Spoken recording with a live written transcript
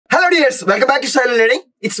viewers, welcome back to Xylem Learning.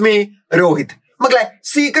 It's me, Rohit. മക്കളെ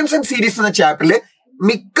sequence and series എന്ന ചാപ്റ്ററിൽ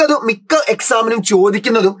മിക്ക എക്സാമിനും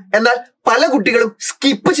ചോദിക്കുന്നതും എന്നാൽ പല കുട്ടികളും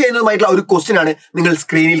സ്കിപ്പ് ചെയ്യുന്നതുമായിട്ടുള്ള ഒരു ക്വസ്റ്റ്യൻ ആണ് നിങ്ങൾ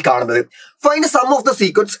സ്ക്രീനിൽ കാണുന്നത്. Find some of the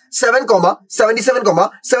sequence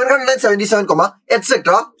 7,77,777,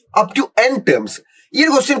 et cetera up to n terms. ഈ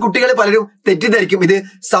ഒരു ക്വസ്റ്റ്യൻ കുട്ടികളെ പലരും തെറ്റിദ്ധരിക്കും. ഇത്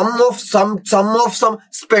some of some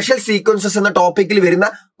special sequences എന്ന ടോപ്പിക്കിൽ വരുന്ന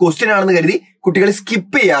ക്വസ്റ്റ്യൻ ആണെന്ന് കരുതി കുട്ടികൾ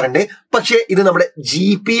സ്കിപ്പ് ചെയ്യാറുണ്ട്. പക്ഷേ ഇത് നമ്മുടെ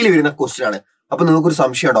GP-യിൽ വരുന്ന ക്വസ്റ്റ്യൻ ആണ്. അപ്പൊ നിങ്ങൾക്കൊരു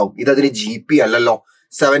സംശയം ഉണ്ടാവും, ഇതതിന് GP അല്ലല്ലോ.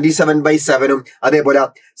 77/7 അതേപോലെ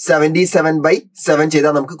 77/7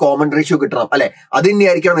 ചെയ്താൽ നമുക്ക് കോമൺ റേഷ്യോ കിട്ടണം അല്ലെ? അത്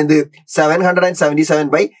തന്നെയായിരിക്കണം എന്ത്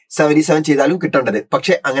 777/77 ചെയ്താലും കിട്ടേണ്ടത്.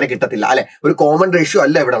 പക്ഷെ അങ്ങനെ കിട്ടത്തില്ല അല്ലെ? ഒരു കോമൺ റേഷ്യോ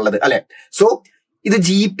അല്ല ഇവിടെ ഉള്ളത് അല്ലെ? സോ ഇത്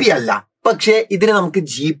GP അല്ല. പക്ഷെ ഇതിനെ നമുക്ക്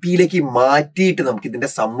GP-യിലേക്ക് മാറ്റിയിട്ട് നമുക്ക് ഇതിന്റെ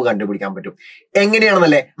സമ്മ് കണ്ടുപിടിക്കാൻ പറ്റും.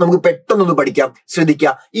 എങ്ങനെയാണെന്നല്ലേ നമുക്ക് പെട്ടെന്നൊന്ന് പഠിക്കാം. ശ്രദ്ധിക്കുക,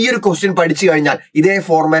 ഈ ഒരു ക്വസ്റ്റ്യൻ പഠിച്ചു കഴിഞ്ഞാൽ ഇതേ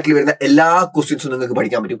ഫോർമാറ്റിൽ വരുന്ന എല്ലാ ക്വസ്റ്റ്യൻസും നിങ്ങൾക്ക്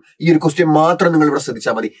പഠിക്കാൻ പറ്റും. ഈ ഒരു ക്വസ്റ്റ്യൻ മാത്രം നിങ്ങൾ ഇവിടെ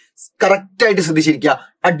ശ്രദ്ധിച്ചാൽ മതി. കറക്റ്റ് ആയിട്ട് ശ്രദ്ധിച്ചിരിക്കുക,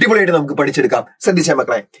 അടിപൊളിയായിട്ട് നമുക്ക് പഠിച്ചെടുക്കാം. ശ്രദ്ധിച്ചാൽ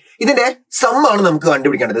മക്കളെ, ഇതിന്റെ സമ്മാണ് നമുക്ക്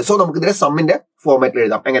കണ്ടുപിടിക്കേണ്ടത്. സോ നമുക്ക് ഇതിന്റെ സമ്മിന്റെ ഫോർമാറ്റിൽ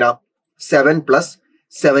എഴുതാം. എങ്ങനെയാ? 7 +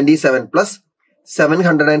 77 +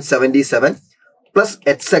 777 +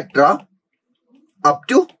 et cetera up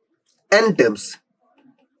to n terms.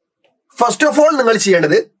 First of all നിങ്ങൾ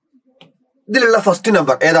ചെയ്യേണ്ടത് ഇതിലുള്ള ഫസ്റ്റ്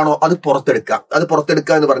നമ്പർ ഏതാണോ അത് പുറത്തെടുക്കുക. അത്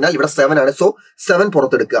പുറത്തെടുക്കുക എന്ന് പറഞ്ഞാൽ ഇവിടെ 7 ആണ്. സോ 7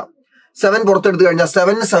 പുറത്തെടുക്കുക. 7 പുറത്തെടുത്ത് കഴിഞ്ഞാൽ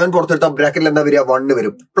 7 പുറത്തെടുത്താൽ ബ്രാക്കറ്റിൽ എന്താ വരിക? 1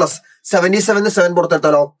 വരും. പ്ലസ് 77 7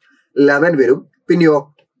 പുറത്തെടുത്താലോ 11 വരും. പിന്നെയോ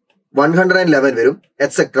 111 വരും.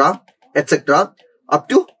 Et cetera up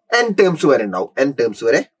to n terms വരെ ഉണ്ടാവും. n ടേംസ്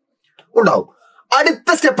വരെ ഉണ്ടാവും. അടുത്ത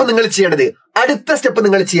സ്റ്റെപ്പ് നിങ്ങൾ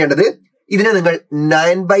ചെയ്യേണ്ടത് ഇതിനെ നിങ്ങൾ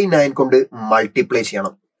 9/9 കൊണ്ട് മൾട്ടിപ്ലൈ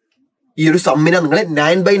ചെയ്യണം. ഈ ഒരു സമ്മിനെ നിങ്ങൾ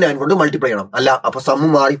 9/9 കൊണ്ട് മൾട്ടിപ്ലൈ ചെയ്യണം. അല്ല അപ്പൊ സമ്മ്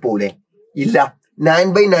മാറിപ്പോകൂലേ? ഇല്ല.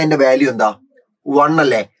 9/9ന്റെ വാല്യൂ എന്താ? 1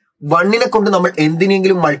 അല്ലേ? 1നെ കൊണ്ട് നമ്മൾ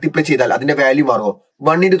എന്തിനെങ്കിലും മൾട്ടിപ്ലൈ ചെയ്താൽ അതിന്റെ വാല്യൂ മാറുമോ?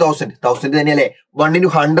 1 × 1000 തന്നെയല്ലേ? 1 ×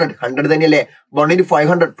 100 തന്നെയല്ലേ? 1 ×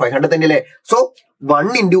 500 തന്നെയല്ലേ? സോ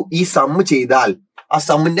 1 × ഈ സമ്മ് ചെയ്താൽ ആ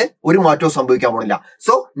സമ്മിന്റെ ഒരു മാറ്റവും സംഭവിക്കാൻ പോണില്ല.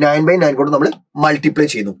 സോ 9/9 കൊണ്ട് നമ്മൾ മൾട്ടിപ്ലൈ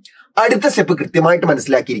ചെയ്യുന്നു. അടുത്ത സ്റ്റെപ്പ് കൃത്യമായിട്ട്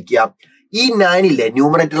മനസ്സിലാക്കിയിരിക്കുക. ഈ 9 ഇല്ലേ,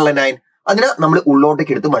 ന്യൂമറേറ്ററിലുള്ള 9, അതിനെ നമ്മൾ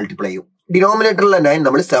ഉള്ളോട്ടേക്ക് എടുത്ത് മൾട്ടിപ്ലൈ ചെയ്യും. ഡിനോമിനേറ്ററിലുള്ള 9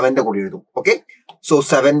 നമ്മൾ 7ന്റെ കൂടെ എഴുതും. ഓക്കെ, സോ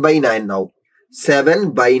 7/9 ആവും.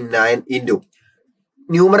 7/9 ഇൻറ്റു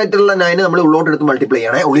ന്യൂമറേറ്ററിലുള്ള 9 നമ്മൾ ഉള്ളോട്ട് എടുത്ത് മൾട്ടിപ്ലൈ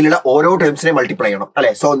ചെയ്യണേ. ഉള്ളിലുള്ള ഓരോ ടേംസിനെ മൾട്ടിപ്ലൈ ചെയ്യണം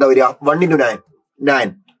അല്ലെ? സോ എന്താ വരിക? 1 × 9 9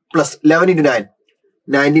 plus 11 × 9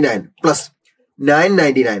 99 plus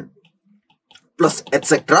 999 plus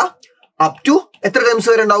et cetera up to എത്ര ടേംസ്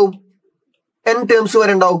വരെ ഉണ്ടാവും? n ടേംസ്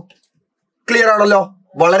വരെ ഉണ്ടാവും. ക്ലിയർ ആണല്ലോ?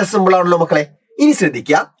 വളരെ സിമ്പിൾ ആണല്ലോ മക്കളെ. ഇനി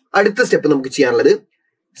ശ്രദ്ധിക്കുക, അടുത്ത സ്റ്റെപ്പ് നമുക്ക് ചെയ്യാനുള്ളത്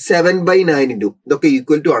 7/9 ഇൻറ്റു ഇതൊക്കെ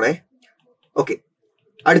ഈക്വൽ ടു ആണേ. ഓക്കെ,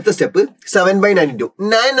 അടുത്ത സ്റ്റെപ്പ് 7/9 ഇൻറ്റു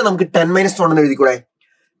 9 നമുക്ക് 10 - 1 എന്ന് എഴുതിക്കൂടെ?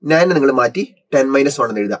 9 നിങ്ങൾ മാറ്റി 10 - 1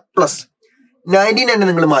 എന്ന് എഴുതുക. പ്ലസ് 99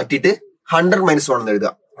 നിങ്ങൾ മാറ്റിയിട്ട് 100 - 1 എന്ന്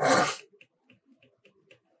എഴുതുക.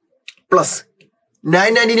 പ്ലസ്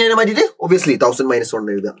 999 മാറ്റിയിട്ട് ഒബ്വിയസ്ലി 1000 - 1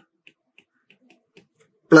 എന്ന് എഴുതുക.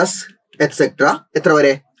 പ്ലസ് എറ്റ്സെട്ര എത്ര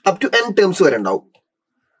വരെ? അപ് ടു n ടേംസ് വരെ ഉണ്ടാവും.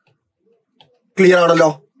 ക്ലിയർ ആണല്ലോ?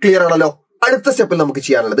 അടുത്ത സ്റ്റെപ്പിൽ നമുക്ക്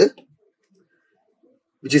ചെയ്യാനുള്ളത്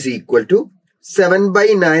which is equal to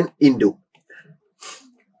 7/9 into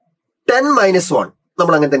 10 - 1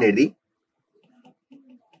 നമ്മൾ അങ്ങനെ തന്നെ എഴുതി.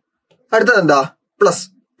 അടുത്തത് എന്താ? പ്ലസ്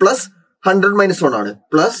 100 - 1 ആണ്.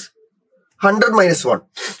 പ്ലസ് 100 - 1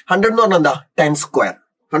 100 എന്ന് പറഞ്ഞാൽ എന്താ? 10 സ്ക്വയർ.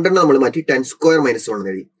 100 നമ്മൾ മാറ്റി 10 സ്ക്വയർ - 1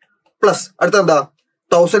 എന്ന് എഴുതി. പ്ലസ് അടുത്ത എന്താ?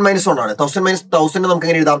 1000 - 1 ആണ്. 1000 നമുക്ക്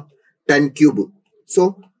എങ്ങനെ എഴുതാം? 10 cube. So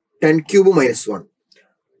 10 cube - 1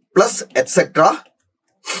 plus et cetera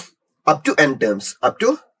up to n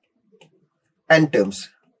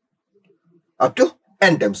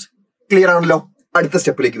terms. Clear ആണല്ലോ? അടുത്ത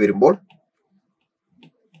സ്റ്റെപ്പിലേക്ക് വരുമ്പോൾ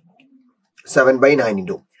 7/9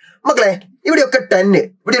 ഇൻറ്റു മക്കളെ ഇവിടെയൊക്കെ 10,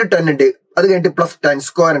 ഇവിടെ ഒരു 10 ഉണ്ട്, അത് കഴിഞ്ഞിട്ട് പ്ലസ് 10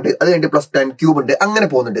 സ്ക്വയർ ഉണ്ട്, അത് കഴിഞ്ഞിട്ട് പ്ലസ് 10 ക്യൂബ് ഉണ്ട്, അങ്ങനെ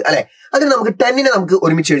പോകുന്നുണ്ട് അല്ലെ? അതിന് നമുക്ക് 10നെ നമുക്ക്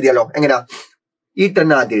ഒരുമിച്ച് എഴുതിയാലോ? എങ്ങനെയാ? ഈ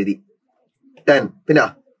 10 ആദ്യം എഴുതി 10, പിന്നെ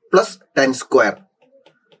പ്ലസ് 10 സ്ക്വയർ,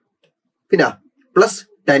 പിന്നെ പ്ലസ്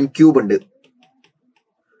 10 ക്യൂബ് ഉണ്ട്,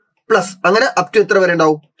 പ്ലസ് അങ്ങനെ അപ് ടു എത്ര വരെ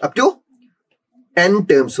ഉണ്ടാവും? അപ് ടു n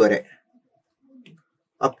ടേംസ് വരെ.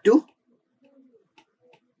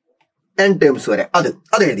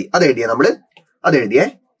 അത് എഴുതിയേ നമ്മള്.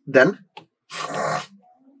 ദെൻ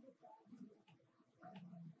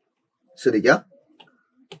ശ്രദ്ധിക്കുക,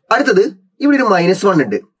 അടുത്തത് ഇവിടെ ഒരു -1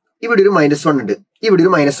 ഉണ്ട്, ഇവിടെ ഒരു -1 ഉണ്ട്, ഇവിടെ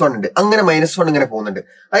ഒരു -1 ഉണ്ട്, അങ്ങനെ -1 ഇങ്ങനെ പോകുന്നുണ്ട്.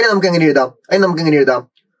 അതിനെ നമുക്ക് എങ്ങനെ എഴുതാം?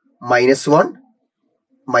 -1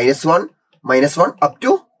 അപ്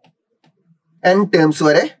ടു n ടേംസ്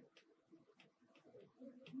വരെ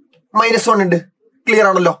 -1 ഉണ്ട്. ക്ലിയർ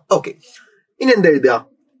ആണല്ലോ? ഓക്കെ, ഇനി എന്താ എഴുതുക?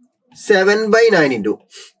 7/9 into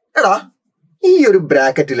എടാ ഈ ഒരു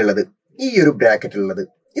ബ്രാക്കറ്റിലുള്ളത്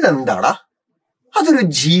ഇതെന്താടാ? അതൊരു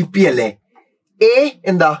GP അല്ലേ? A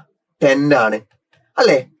എന്താ 10 ആണ്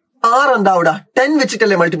അല്ലെ? R എന്താ അവിടെ 10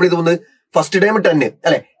 വെച്ചിട്ടല്ലേ മൾട്ടിപ്ലൈ ചെയ്ത് പോകുന്നത്? ഫസ്റ്റ് ടൈം 10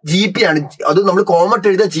 അല്ലെ? GP ആണ്. അത് നമ്മൾ കോമട്ട്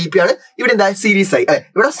എഴുതിയ GP ആണ്. ഇവിടെ എന്താ സീരീസ് ആയി അല്ലെ?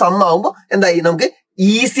 ഇവിടെ സം ആവുമ്പോൾ എന്തായി? നമുക്ക്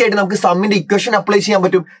ഈസി ആയിട്ട് നമുക്ക് സമ്മിന്റെ ഇക്വേഷൻ അപ്ലൈ ചെയ്യാൻ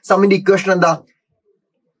പറ്റും. സമ്മിന്റെ ഇക്വേഷൻ എന്താ?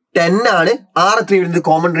 10 ആണ്. R എത്ര വരുന്നത്?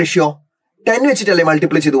 കോമൺ റേഷ്യോ 10 വെച്ചിട്ടല്ലേ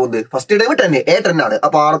മൾട്ടിപ്ലൈ ചെയ്ത് പോകുന്നത്? ഫസ്റ്റ് ടൈം 10 A 10 ആണ്.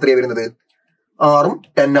 അപ്പൊ R എത്രയാണ് വരുന്നത്? R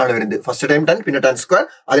 10 ആണ് വരുന്നത്. ഫസ്റ്റ് ടൈം 10 പിന്നെ 10 സ്ക്വയർ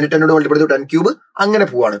അതിന് 10 മൾട്ടിപ്ലൈ ചെയ്തു 10 ക്യൂബ് അങ്ങനെ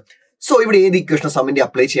പോവാണ്. സോ ഇവിടെ ഏത് ഇക്വേഷൻ സമ്മിന്റെ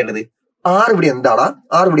അപ്ലൈ ചെയ്യേണ്ടത്? R ഇവിടെ എന്താടാ?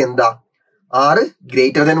 R ഇവിടെ എന്താ? R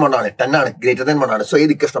ഗ്രേറ്റർ ദാൻ 1 ആണ്. 10 ആണ് ഗ്രേറ്റർ ദാൻ 1 ആണ്. സോ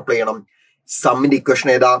ഏത് ഇക്വേഷൻ അപ്ലൈ ചെയ്യണം? സമ്മിന്റെ ഇക്വേഷൻ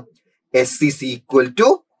ഏതാ? S is equal to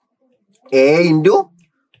A into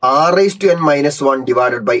R raised to n minus 1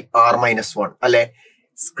 divided by R minus 1 അല്ലെ?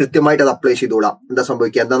 കൃത്യമായിട്ട് അത് അപ്ലൈ ചെയ്തോളാം. എന്താ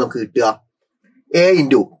സംഭവിക്കുക? എന്താ നമുക്ക് കിട്ടുക? A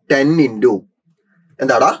into 10 into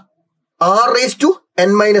എന്താടാ? R raised to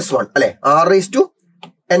n minus 1 അല്ലെ? R raised to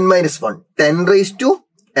n minus 1 10 raised to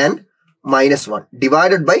n minus 1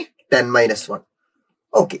 divided by 10 minus 1.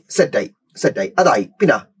 Okay, സെറ്റായി. അതായി.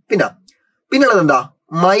 പിന്നുള്ളത് എന്താ?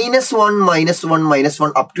 -1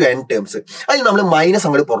 അപ് ടു n ടേംസ്. അതിൽ നമ്മൾ മൈനസ്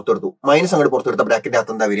അങ്ങോട്ട് പുറത്തെടുത്ത ബ്രാക്കറ്റിന്റെ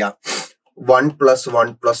അകത്ത് എന്താ വരിക? 1 + 1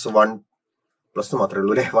 + 1 പ്ലസ് മാത്രമേ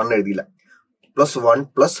ഉള്ളൂ അല്ലെ? 1 എഴുതിയില്ല. +1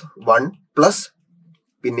 + 1 +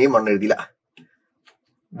 പിന്നെയും 1 എഴുതിയില്ല.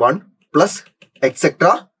 1 plus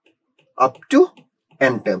et cetera up to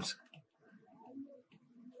n terms.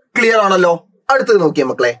 Clear ആണല്ലോ? അടുത്തത് നോക്കിയേ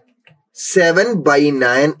മക്കളെ.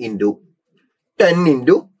 7/9 ഇൻറ്റു 10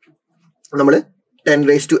 ഇൻറ്റു നമ്മൾ 10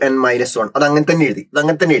 raised to n minus 1 അത് അങ്ങനെ തന്നെ എഴുതി.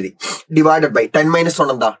 ഡിവൈഡഡ് ബൈ 10 minus 1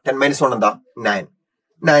 എന്താ? 10 minus 1 എന്താ?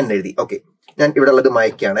 9 എഴുതി. ഓക്കെ, ഞാൻ ഇവിടെ ഉള്ളത്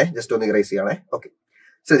മായ്ക്കാണേ, ജസ്റ്റ് ഒന്ന് ഇറേസ് ചെയ്യണേ. ഓക്കെ,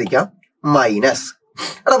 ശ്രദ്ധിക്കാം. മൈനസ്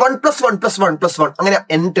 1 + 1 + 1 + 1 അങ്ങനെ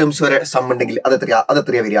n ടേംസ് വരെ സം ഉണ്ടെങ്കിൽ അതെത്രയാ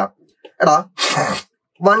വരിക? എടാ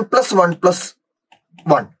 1 + 1 +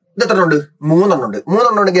 1 ഇത് എത്ര ഉണ്ട്? 3 ഉണ്ട്.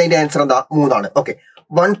 3 ഉണ്ടെങ്കിൽ അതിന്റെ ആൻസർ എന്താ? 3 ആണ്. ഓക്കെ,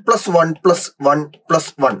 1 + 1 + 1 +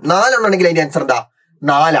 1 4 ഉണ്ടെങ്കിൽ അതിന്റെ ആൻസർ എന്താ?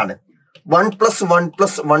 4 ആണ്. 1 + 1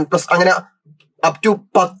 + 1 അങ്ങനെ അപ് ടു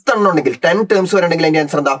 10 ഉണ്ടെങ്കിൽ 10 ടേംസ് വരെ ഉണ്ടെങ്കിൽ അതിന്റെ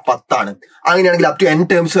ആൻസർ എന്താ? 10 ആണ്. അങ്ങനെയാണെങ്കിൽ അപ് ടു n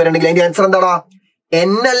ടേംസ് വരെ ഉണ്ടെങ്കിൽ അതിന്റെ ആൻസർ എന്താടാ?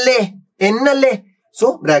 n അല്ലേ? സോ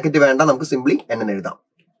ബ്രാക്കറ്റ് വേണ്ട, നമുക്ക് സിംപ്ലി n എഴുതാം.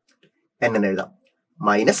 -n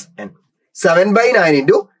 7/9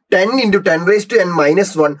 into 10 into 10 raised to n minus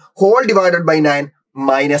 1 whole divided by 9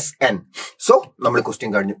 minus n. So നമ്മൾ ക്വസ്റ്റ്യൻ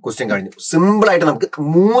കഴിഞ്ഞു. സിമ്പിൾ ആയിട്ട് നമുക്ക്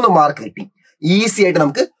 3 മാർക്ക് കിട്ടി. ഈസി ആയിട്ട്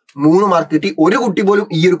നമുക്ക് 3 മാർക്ക് കിട്ടി. ഒരു കുട്ടി പോലും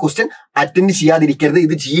ഈ ഒരു ക്വസ്റ്റ്യൻ അറ്റൻഡ് ചെയ്യാതിരിക്കരുത്.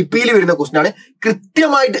 ഇത് GPയിൽ വരുന്ന ക്വസ്റ്റ്യൻ ആണ്.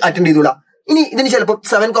 കൃത്യമായിട്ട് അറ്റൻഡ് ചെയ്തോളാം. ഇനി ഇതിന് ചിലപ്പോൾ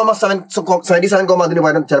 7,77 അതിന്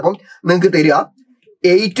പകരം ചിലപ്പം നിങ്ങൾക്ക് തരിക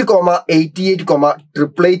 8,88,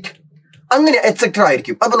 888 അങ്ങനെ എക്സെട്ര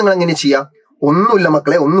ആയിരിക്കും. അപ്പൊ നിങ്ങൾ എങ്ങനെ ചെയ്യാം? ഒന്നുമില്ല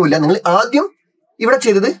മക്കളെ, ഒന്നുമില്ല. നിങ്ങൾ ആദ്യം ഇവിടെ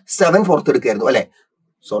ചെയ്തത് 7 പുറത്തെടുക്കായിരുന്നു അല്ലെ?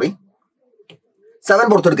 7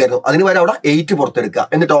 പുറത്തെടുക്കായിരുന്നു. അതിന് പകരം അവിടെ 8 പുറത്തെടുക്കുക.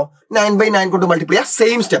 എന്നിട്ടോ 9/9 കൊണ്ട് മൾട്ടിപ്ലൈ ചെയ്യുക.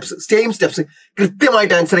 സെയിം സ്റ്റെപ്സ്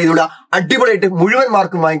കൃത്യമായിട്ട് ആൻസർ ചെയ്തോളാം. അടിപൊളിയായിട്ട് മുഴുവൻ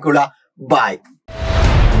മാർക്കും വാങ്ങിക്കൊള്ളുക. ബൈ.